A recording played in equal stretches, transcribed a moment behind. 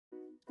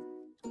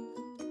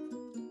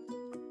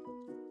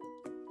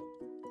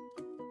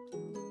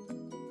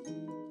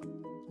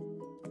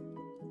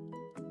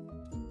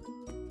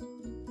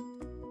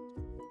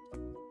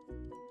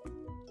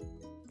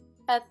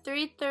At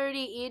 3:30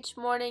 each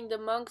morning, the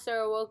monks are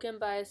awoken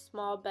by a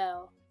small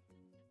bell.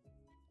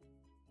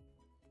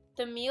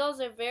 The meals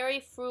are very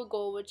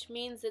frugal, which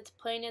means it's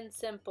plain and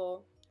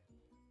simple.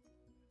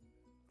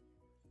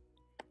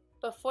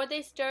 Before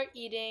they start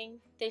eating,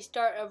 they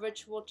start a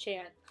ritual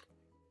chant.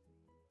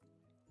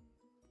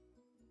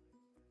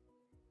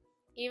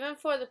 Even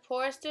for the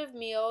poorest of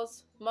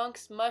meals,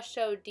 monks must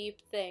show deep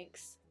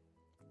thanks.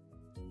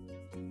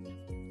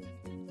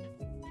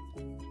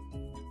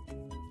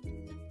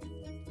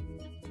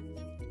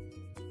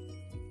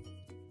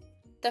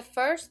 The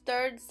first,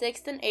 third,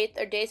 sixth, and eighth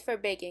are days for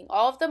baking.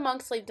 All of the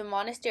monks leave the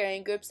monastery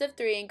in groups of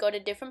 3 and go to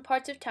different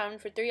parts of town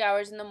for 3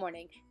 hours in the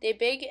morning. They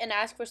beg and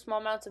ask for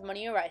small amounts of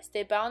money or rice.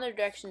 They bow in their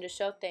direction to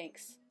show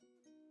thanks.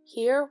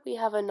 Here we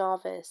have a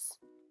novice.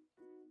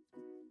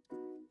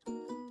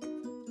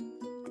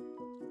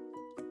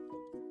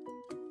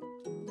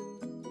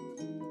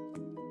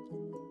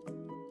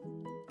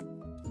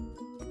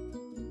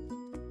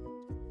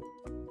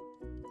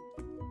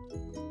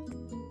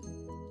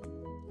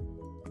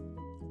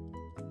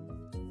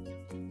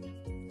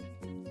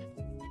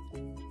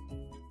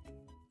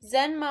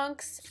 Zen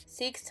monks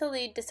seeks to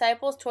lead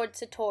disciples towards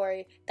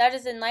satori, that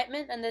is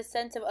enlightenment and the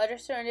sense of utter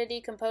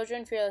serenity, composure,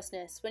 and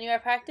fearlessness. When you are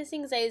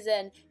practicing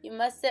Zazen, you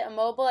must sit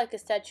immobile like a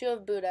statue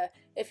of Buddha.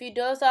 If you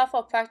doze off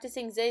while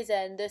practicing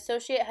Zazen, the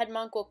associate head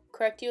monk will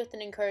correct you with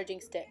an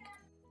encouraging stick.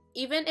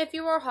 Even if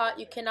you are hot,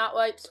 you cannot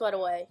wipe sweat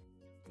away.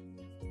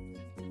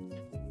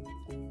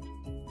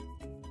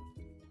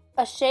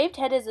 A shaved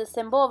head is a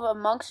symbol of a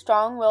monk's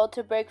strong will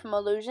to break from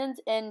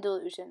illusions and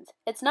delusions.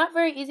 It's not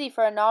very easy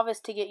for a novice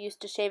to get used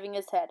to shaving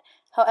his head.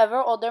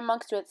 However, older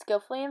monks do it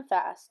skillfully and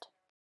fast.